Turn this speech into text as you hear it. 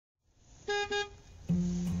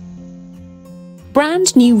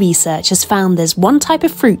Brand new research has found there's one type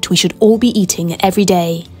of fruit we should all be eating every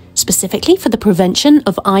day, specifically for the prevention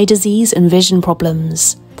of eye disease and vision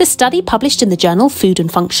problems. The study published in the journal Food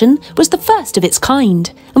and Function was the first of its kind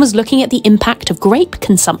and was looking at the impact of grape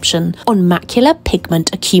consumption on macular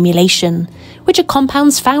pigment accumulation, which are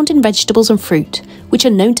compounds found in vegetables and fruit, which are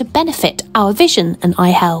known to benefit our vision and eye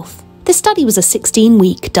health. The study was a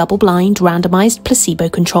 16-week, double-blind, randomized,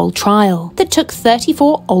 placebo-controlled trial that took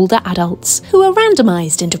 34 older adults who were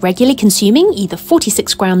randomized into regularly consuming either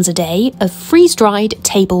 46 grams a day of freeze-dried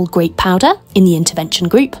table grape powder in the intervention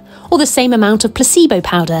group or the same amount of placebo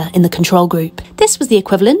powder in the control group. This was the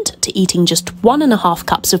equivalent to eating just 1.5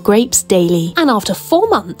 cups of grapes daily, and after 4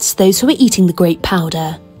 months, those who were eating the grape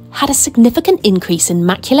powder had a significant increase in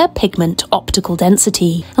macular pigment optical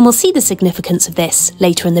density, and we'll see the significance of this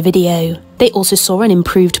later in the video. They also saw an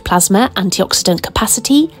improved plasma antioxidant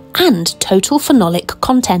capacity and total phenolic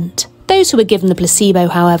content. Those who were given the placebo,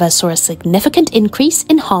 however, saw a significant increase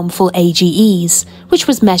in harmful AGEs, which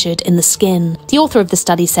was measured in the skin. The author of the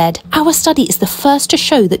study said, "Our study is the first to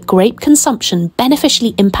show that grape consumption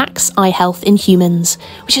beneficially impacts eye health in humans,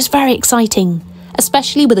 which is very exciting,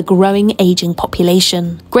 especially with a growing aging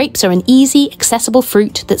population. Grapes are an easy, accessible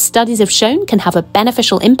fruit that studies have shown can have a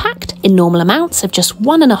beneficial impact in normal amounts of just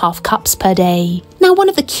 1.5 cups per day." Now, one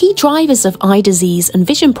of the key drivers of eye disease and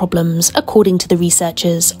vision problems, according to the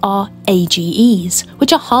researchers, are AGEs,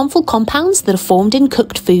 which are harmful compounds that are formed in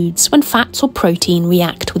cooked foods when fats or protein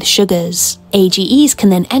react with sugars. AGEs can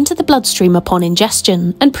then enter the bloodstream upon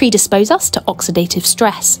ingestion and predispose us to oxidative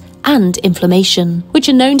stress and inflammation, which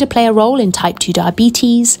are known to play a role in type 2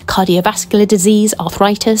 diabetes, cardiovascular disease,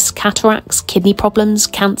 arthritis, cataracts, kidney problems,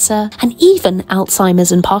 cancer, and even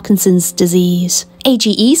Alzheimer's and Parkinson's disease.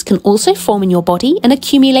 AGEs can also form in your body and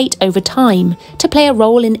accumulate over time to play a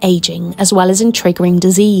role in aging as well as in triggering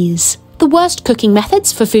disease. The worst cooking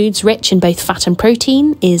methods for foods rich in both fat and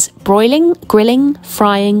protein is broiling, grilling,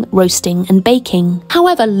 frying, roasting, and baking.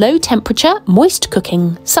 However, low temperature, moist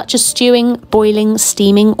cooking, such as stewing, boiling,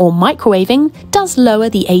 steaming, or microwaving, does lower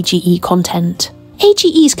the AGE content.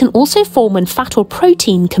 AGEs can also form when fat or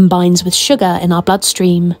protein combines with sugar in our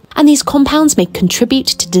bloodstream, and these compounds may contribute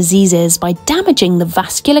to diseases by damaging the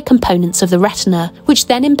vascular components of the retina, which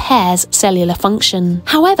then impairs cellular function.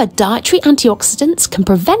 However, dietary antioxidants can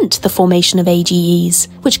prevent the formation of AGEs,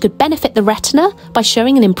 which could benefit the retina by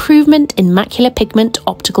showing an improvement in macular pigment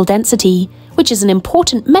optical density, which is an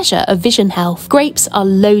important measure of vision health. Grapes are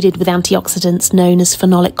loaded with antioxidants known as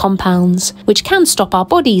phenolic compounds, which can stop our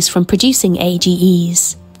bodies from producing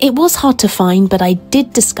AGEs. It was hard to find, but I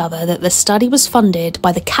did discover that the study was funded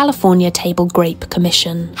by the California Table Grape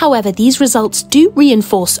Commission. However, these results do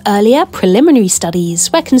reinforce earlier preliminary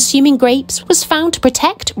studies where consuming grapes was found to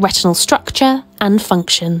protect retinal structure and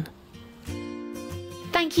function.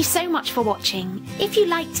 Thank you so much for watching. If you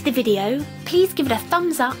liked the video, please give it a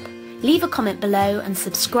thumbs up, leave a comment below and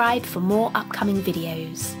subscribe for more upcoming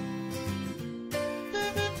videos.